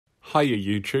Hiya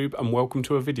YouTube and welcome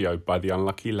to a video by the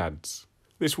Unlucky Lads.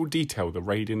 This will detail the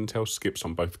raid intel skips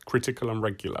on both critical and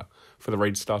regular for the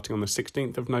raid starting on the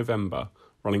 16th of November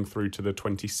running through to the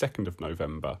 22nd of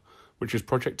November, which is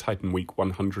Project Titan week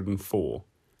 104.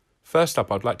 First up,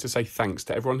 I'd like to say thanks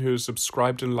to everyone who has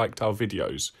subscribed and liked our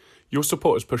videos. Your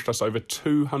support has pushed us over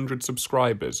 200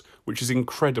 subscribers, which is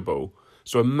incredible,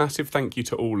 so a massive thank you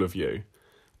to all of you.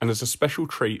 And as a special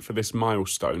treat for this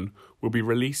milestone, we'll be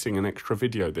releasing an extra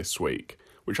video this week,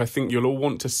 which I think you'll all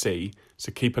want to see,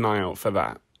 so keep an eye out for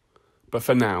that. But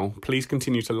for now, please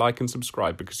continue to like and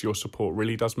subscribe because your support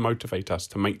really does motivate us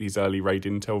to make these early raid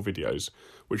intel videos,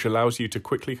 which allows you to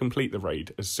quickly complete the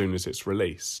raid as soon as it's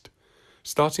released.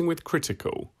 Starting with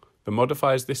critical, the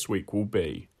modifiers this week will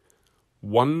be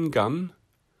 1 gun,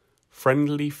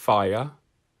 friendly fire,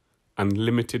 and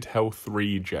limited health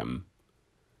regen.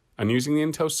 And using the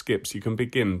intel skips, you can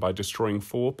begin by destroying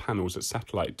 4 panels at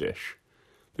Satellite Dish.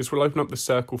 This will open up the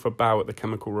circle for Baal at the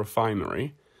chemical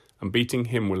refinery, and beating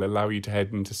him will allow you to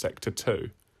head into Sector 2.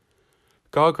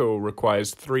 Gargoyle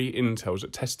requires 3 intels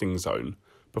at Testing Zone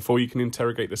before you can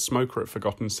interrogate the smoker at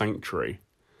Forgotten Sanctuary.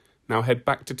 Now head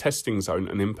back to Testing Zone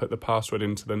and input the password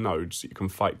into the node so you can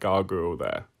fight Gargoyle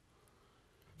there.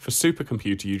 For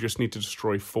Supercomputer, you just need to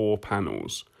destroy 4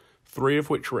 panels, 3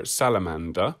 of which are at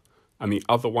Salamander, and the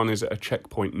other one is at a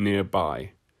checkpoint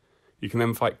nearby. You can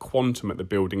then fight Quantum at the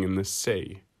building in the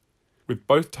sea. With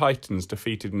both Titans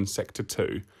defeated in Sector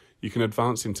 2, you can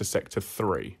advance into Sector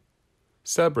 3.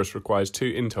 Cerberus requires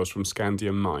 2 intels from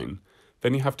Scandium Mine.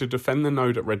 Then you have to defend the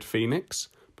node at Red Phoenix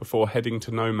before heading to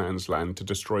No Man's Land to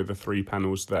destroy the 3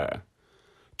 panels there.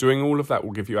 Doing all of that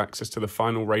will give you access to the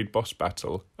final raid boss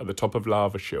battle at the top of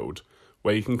Lava Shield,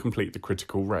 where you can complete the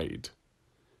critical raid.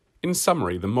 In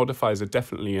summary, the modifiers are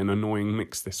definitely an annoying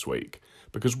mix this week,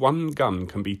 because 1 gun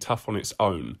can be tough on its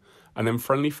own, and then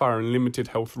friendly fire and limited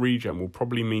health regen will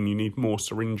probably mean you need more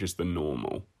syringes than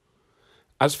normal.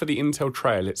 As for the intel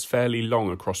trail, it's fairly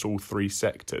long across all 3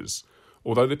 sectors,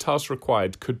 although the tasks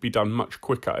required could be done much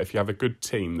quicker if you have a good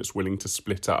team that's willing to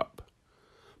split up.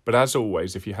 But as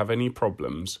always, if you have any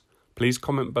problems, please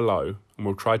comment below and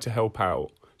we'll try to help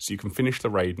out so you can finish the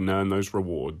raid and earn those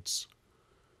rewards.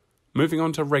 Moving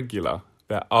on to regular,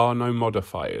 there are no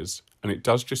modifiers, and it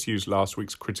does just use last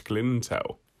week's critical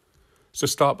intel. So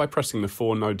start by pressing the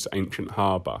 4 nodes at Ancient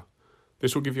Harbour.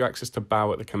 This will give you access to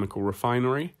Baal at the chemical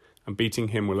refinery, and beating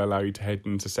him will allow you to head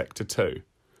into Sector 2.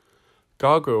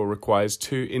 Gargoyle requires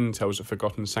 2 intels at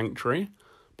Forgotten Sanctuary,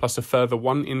 plus a further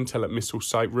 1 intel at Missile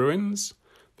Site Ruins.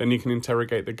 Then you can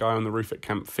interrogate the guy on the roof at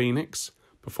Camp Phoenix,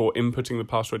 before inputting the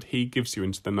password he gives you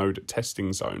into the node at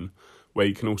Testing Zone, where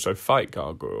you can also fight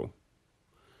Gargoyle.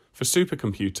 For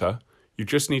Supercomputer, you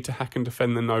just need to hack and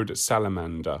defend the node at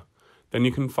Salamander. Then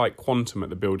you can fight Quantum at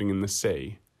the building in the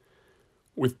sea.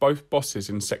 With both bosses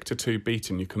in Sector 2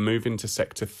 beaten, you can move into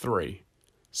Sector 3.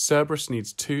 Cerberus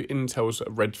needs 2 intels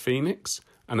at Red Phoenix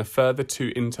and a further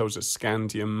 2 intels at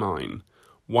Scandium Mine,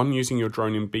 one using your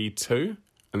drone in B2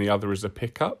 and the other as a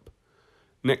pickup.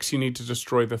 Next you need to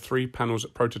destroy the 3 panels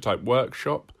at Prototype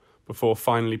Workshop before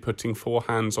finally putting 4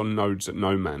 hands on nodes at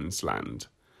No Man's Land.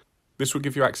 This will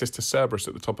give you access to Cerberus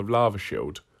at the top of Lava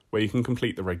Shield, where you can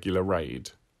complete the regular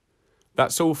raid.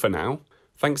 That's all for now.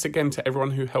 Thanks again to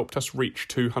everyone who helped us reach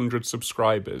 200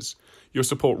 subscribers. Your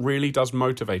support really does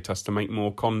motivate us to make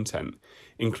more content,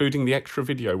 including the extra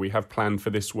video we have planned for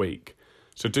this week.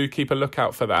 So do keep a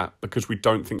lookout for that because we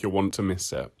don't think you'll want to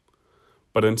miss it.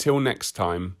 But until next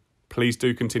time, please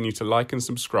do continue to like and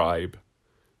subscribe.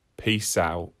 Peace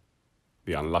out,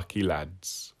 the Unlucky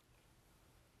Lads.